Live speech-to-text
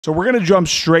So we're going to jump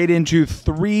straight into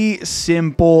 3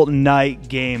 simple night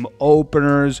game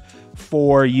openers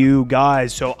for you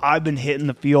guys. So I've been hitting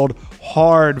the field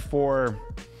hard for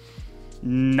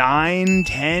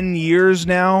 9-10 years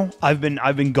now. I've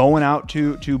been going out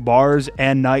to bars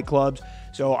and nightclubs.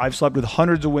 So I've slept with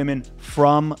hundreds of women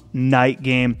from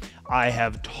Nightgame. I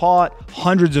have taught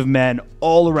hundreds of men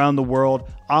all around the world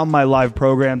on my live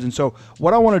programs. And so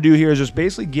what I want to do here is just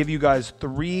basically give you guys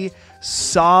 3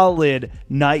 solid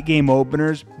night game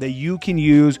openers that you can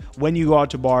use when you go out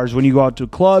to bars, when you go out to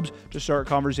clubs, to start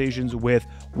conversations with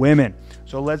women.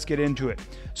 So let's get into it.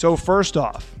 So first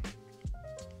off,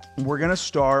 we're going to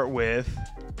start with how's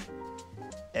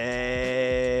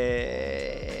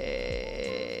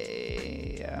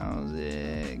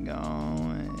it going?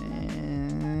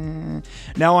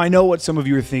 Now, I know what some of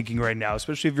you are thinking right now,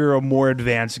 especially if you're a more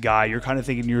advanced guy. You're kind of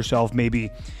thinking to yourself, maybe,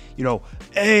 you know,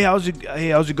 hey, how's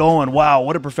it going? Wow,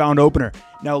 what a profound opener.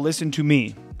 Now, listen to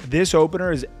me. This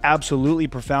opener is absolutely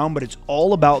profound, but it's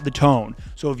all about the tone.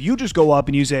 So if you just go up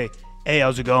and you say, hey,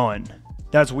 how's it going?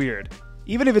 That's weird.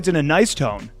 Even if it's in a nice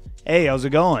tone, hey, how's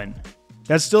it going?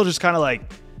 That's still just kind of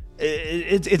like,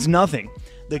 it's nothing.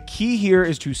 The key here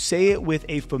is to say it with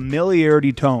a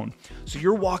familiarity tone. So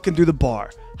you're walking through the bar.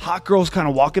 Hot girl's kind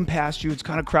of walking past you. It's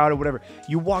kind of crowded, whatever.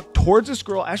 You walk towards this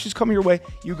girl. As she's coming your way,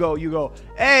 you go,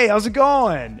 hey, how's it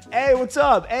going? Hey, what's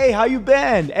up? Hey, how you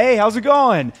been? Hey, how's it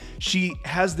going? She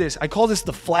has this, I call this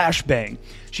the flashbang.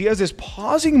 She has this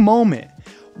pausing moment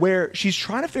where she's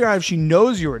trying to figure out if she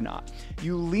knows you or not.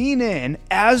 You lean in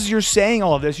as you're saying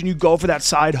all of this and you go for that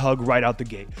side hug right out the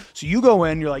gate. So you go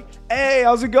in, you're like, hey,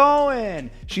 how's it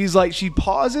going? She's like, she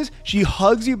pauses, she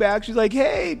hugs you back. She's like,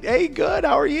 hey, good,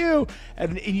 how are you?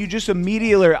 And you just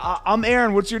immediately, I'm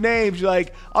Aaron, what's your name? She's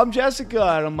like, I'm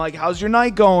Jessica. And I'm like, how's your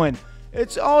night going?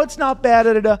 It's not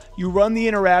bad. You run the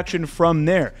interaction from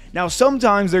there. Now,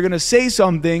 sometimes they're going to say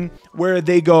something where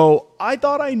they go, I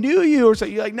thought I knew you. Or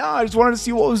something. You're like, no, I just wanted to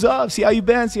see what was up, see how you've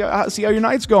been, see how your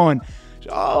night's going.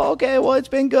 Oh, okay, well, it's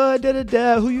been good.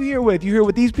 Who you here with? You here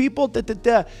with these people?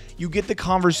 You get the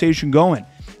conversation going.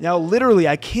 Now, literally,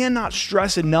 I cannot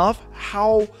stress enough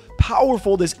how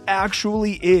powerful this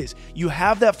actually is. You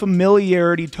have that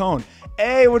familiarity tone.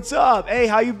 Hey, what's up? Hey,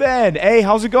 how you been? Hey,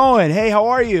 how's it going? Hey, how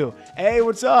are you? Hey,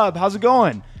 what's up? How's it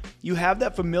going? You have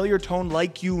that familiar tone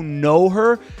like you know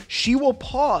her. She will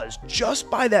pause just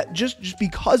by that, just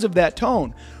because of that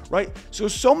tone, right?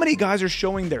 So many guys are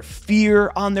showing their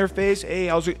fear on their face. Hey,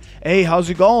 how's it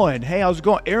going? Hey, how's it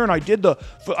going? Aaron, I did the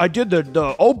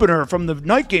opener from the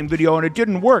night game video and it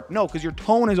didn't work. No, because your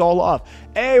tone is all off.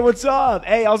 Hey, what's up?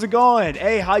 Hey, how's it going?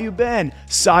 Hey, how you been?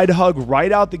 Side hug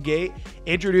right out the gate.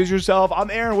 Introduce yourself.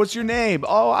 I'm Aaron. What's your name?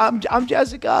 Oh, I'm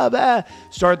Jessica.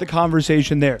 Start the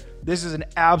conversation there. This is an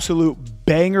absolute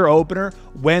banger opener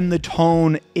when the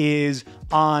tone is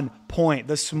on point.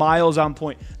 The smile is on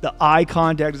point. The eye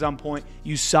contact is on point.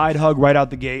 You side hug right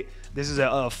out the gate. This is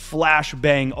a flash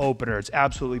bang opener. It's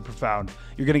absolutely profound.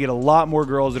 You're going to get a lot more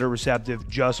girls that are receptive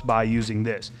just by using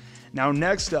this. Now,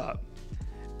 next up.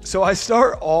 So I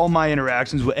start all my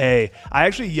interactions with I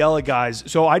actually yell at guys.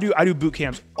 So I do boot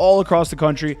camps all across the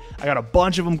country. I got a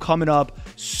bunch of them coming up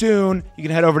soon. You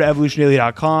can head over to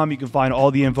evolutiondaily.com. You can find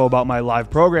all the info about my live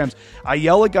programs. I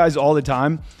yell at guys all the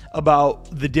time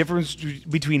about the difference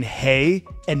between hey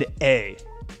and a.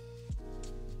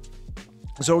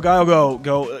 So a guy will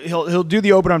go. He'll do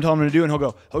the open I'm telling him to do, and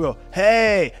he'll go,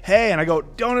 hey, and I go,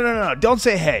 no, don't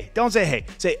say hey,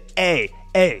 say a.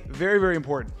 Very, very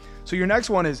important. So your next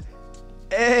one is,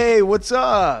 hey, what's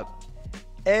up?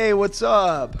 Hey, what's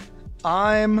up?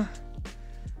 I'm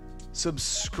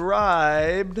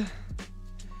subscribed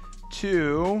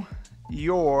to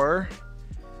your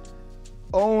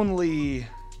OnlyFans.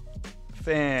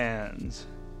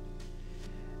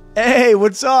 Hey,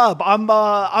 what's up?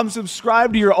 I'm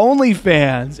subscribed to your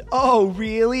OnlyFans. Oh,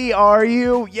 really? Are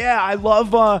you? Yeah, I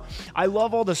love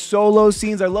all the solo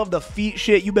scenes. I love the feet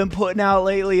shit you've been putting out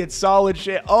lately. It's solid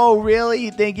shit. Oh, really?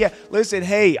 You think? Yeah. Listen,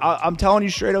 hey, I'm telling you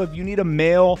straight up, if you need a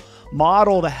male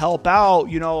model to help out,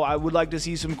 you know, I would like to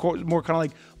see some more kind of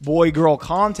like boy-girl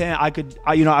content.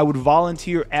 I would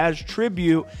volunteer as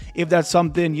tribute if that's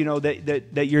something, you know,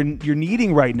 that you're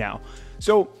needing right now.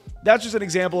 So that's just an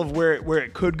example of where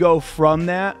it could go from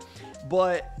that.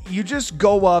 But you just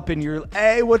go up and you're,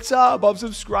 hey, what's up? I'm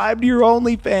subscribed to your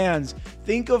OnlyFans.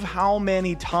 Think of how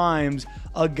many times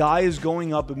a guy is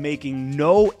going up and making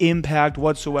no impact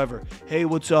whatsoever. Hey,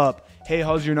 what's up? Hey,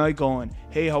 how's your night going?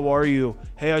 Hey, how are you?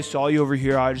 Hey, I saw you over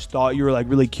here. I just thought you were like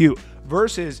really cute.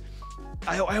 Versus,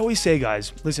 I always say,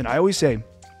 guys, listen,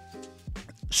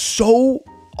 so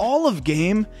all of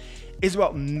game is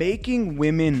about making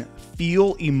women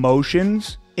feel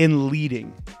emotions and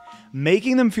leading.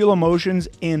 Making them feel emotions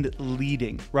and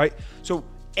leading, right? So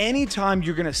anytime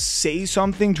you're going to say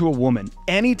something to a woman,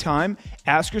 anytime,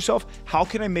 ask yourself, how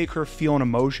can I make her feel an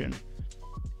emotion?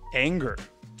 Anger,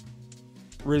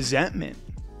 resentment,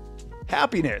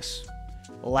 happiness,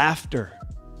 laughter,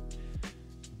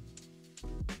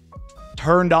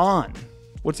 turned on.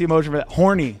 What's the emotion for that?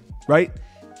 Horny, right?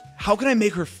 How can I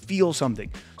make her feel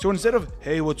something? So instead of,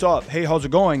 hey, what's up? Hey, how's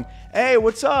it going? Hey,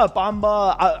 what's up?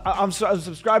 I'm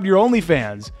subscribed to your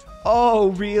OnlyFans. Oh,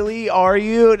 really? Are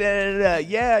you?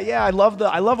 Yeah. I love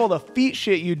all the feet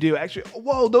shit you do. Actually,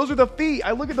 whoa, those are the feet.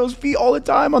 I look at those feet all the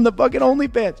time on the fucking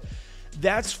OnlyFans.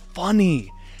 That's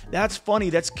funny. That's funny.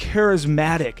 That's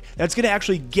charismatic. That's going to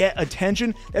actually get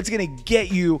attention. That's going to get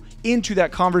you into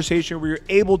that conversation where you're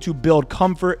able to build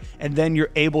comfort and then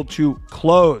you're able to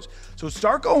close. So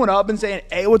start going up and saying,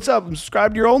 hey, what's up? I'm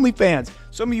subscribed to your OnlyFans.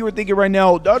 Some of you are thinking right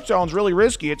now, that sounds really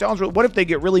risky. What if they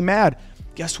get really mad?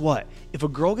 Guess what? If a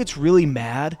girl gets really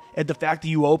mad at the fact that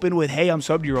you open with, hey, I'm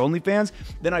subbed to your OnlyFans,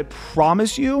 then I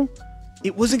promise you,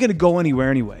 it wasn't going to go anywhere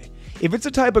anyway. If it's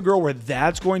the type of girl where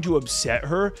that's going to upset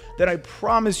her, then I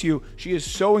promise you, she is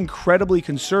so incredibly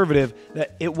conservative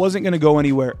that it wasn't going to go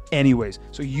anywhere anyways.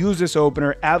 So use this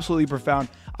opener, absolutely profound.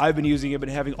 I've been using it, been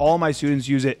having all my students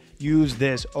use it. Use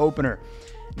this opener.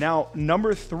 Now,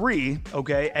 number 3,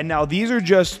 okay, and now these are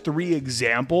just 3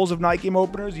 examples of Nightgame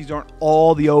openers. These aren't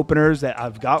all the openers that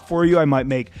I've got for you. I might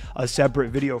make a separate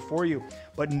video for you.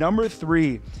 But number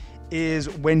 3 is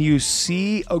when you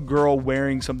see a girl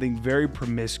wearing something very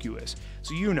promiscuous.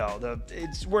 So you know,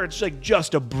 it's where it's like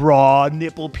just a bra,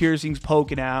 nipple piercings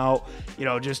poking out, you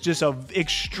know, just a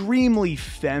extremely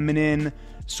feminine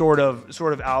sort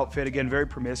of outfit. Again, very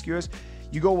promiscuous.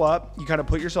 You go up, you kind of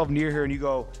put yourself near her and you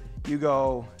go,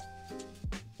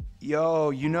 yo,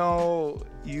 you know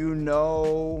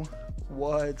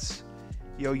what's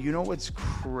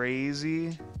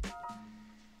crazy?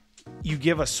 You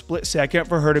give a split second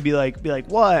for her to be like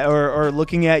what, or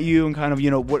looking at you and kind of, you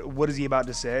know, what is he about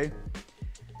to say?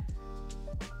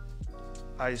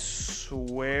 I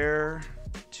swear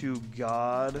to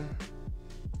God,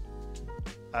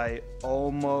 I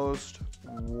almost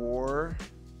wore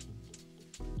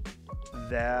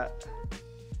that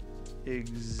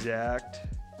exact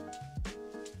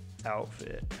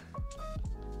outfit.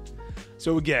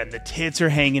 So again, the tits are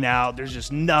hanging out. There's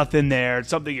just nothing there. It's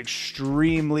something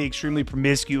extremely, extremely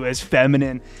promiscuous,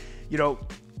 feminine. You know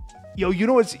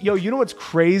what's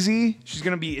crazy? She's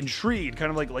gonna be intrigued,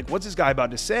 kind of like what's this guy about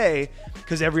to say?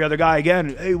 Because every other guy,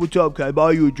 again, hey, what's up? Can I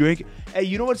buy you a drink? Hey,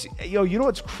 you know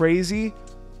what's crazy?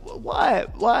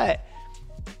 What?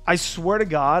 I swear to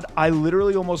God, I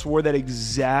literally almost wore that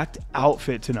exact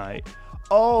outfit tonight.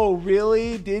 Oh,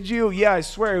 really? Did you? Yeah, I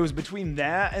swear it was between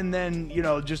that and then, you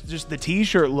know, just the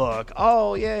t-shirt look.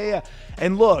 Oh, yeah.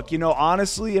 And look, you know,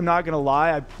 honestly, I'm not going to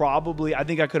lie. I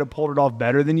think I could have pulled it off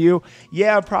better than you.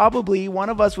 Yeah, probably. One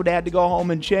of us would have had to go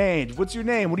home and change. What's your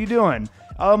name? What are you doing?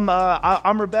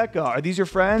 I'm Rebecca. Are these your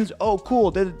friends? Oh,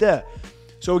 cool.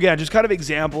 So again, just kind of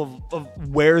example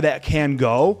of where that can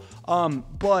go.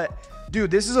 But dude,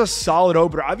 this is a solid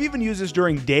opener. I've even used this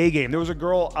during day game. There was a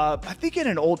girl, I think in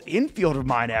an old infield of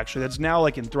mine, actually, that's now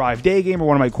like in Thrive Day Game or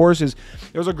one of my courses.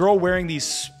 There was a girl wearing these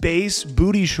space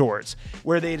booty shorts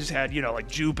where they just had, you know, like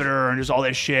Jupiter and just all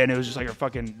this shit. And it was just like her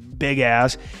fucking big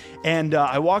ass. And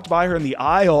I walked by her in the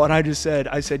aisle and I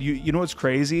said, you know what's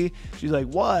crazy? She's like,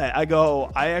 what? I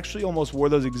go, I actually almost wore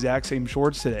those exact same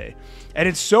shorts today. And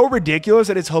it's so ridiculous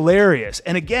that it's hilarious.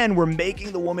 And again, we're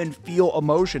making the woman feel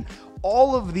emotion.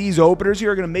 All of these openers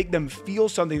here are going to make them feel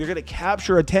something. They're going to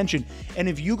capture attention. And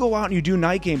if you go out and you do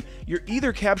night game, you're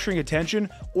either capturing attention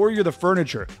or you're the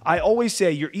furniture. I always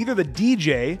say you're either the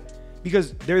DJ,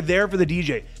 because they're there for the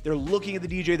DJ. They're looking at the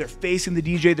DJ. They're facing the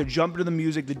DJ. They're jumping to the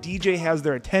music. The DJ has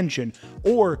their attention.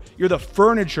 Or you're the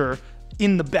furniture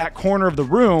in the back corner of the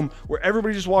room where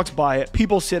everybody just walks by it.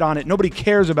 People sit on it. Nobody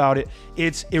cares about it.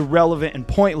 It's irrelevant and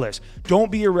pointless.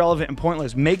 Don't be irrelevant and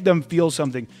pointless. Make them feel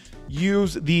something.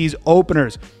 Use these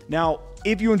openers. Now,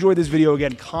 if you enjoyed this video,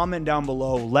 again, comment down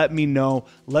below. Let me know.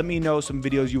 Let me know some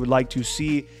videos you would like to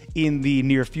see in the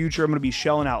near future. I'm going to be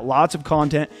shelling out lots of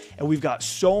content, and we've got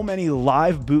so many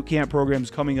live bootcamp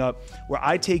programs coming up where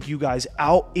I take you guys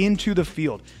out into the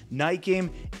field, night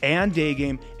game and day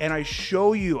game, and I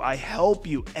show you, I help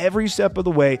you every step of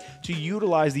the way to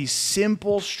utilize these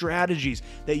simple strategies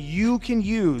that you can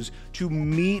use to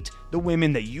meet the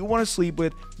women that you want to sleep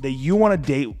with, that you want to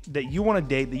date, that you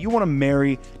want to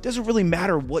marry. It doesn't really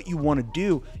matter what you want to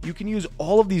do. You can use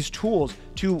all of these tools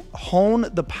to hone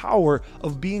the power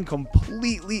of being being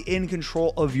completely in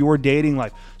control of your dating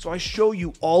life. So I show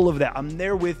you all of that. I'm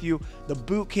there with you. The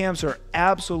boot camps are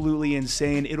absolutely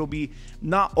insane. It'll be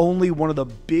not only one of the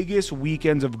biggest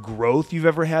weekends of growth you've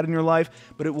ever had in your life,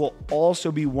 but it will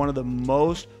also be one of the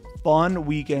most fun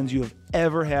weekends you have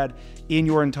ever had in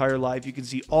your entire life. You can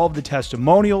see all of the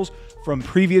testimonials from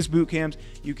previous boot camps.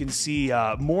 You can see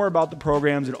more about the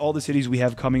programs and all the cities we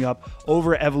have coming up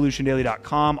over at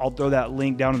evolutiondaily.com. I'll throw that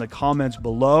link down in the comments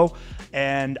below,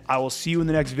 and I will see you in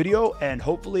the next video, and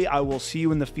hopefully I will see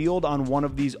you in the field on one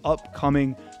of these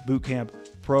upcoming boot camp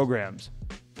programs.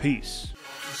 Peace.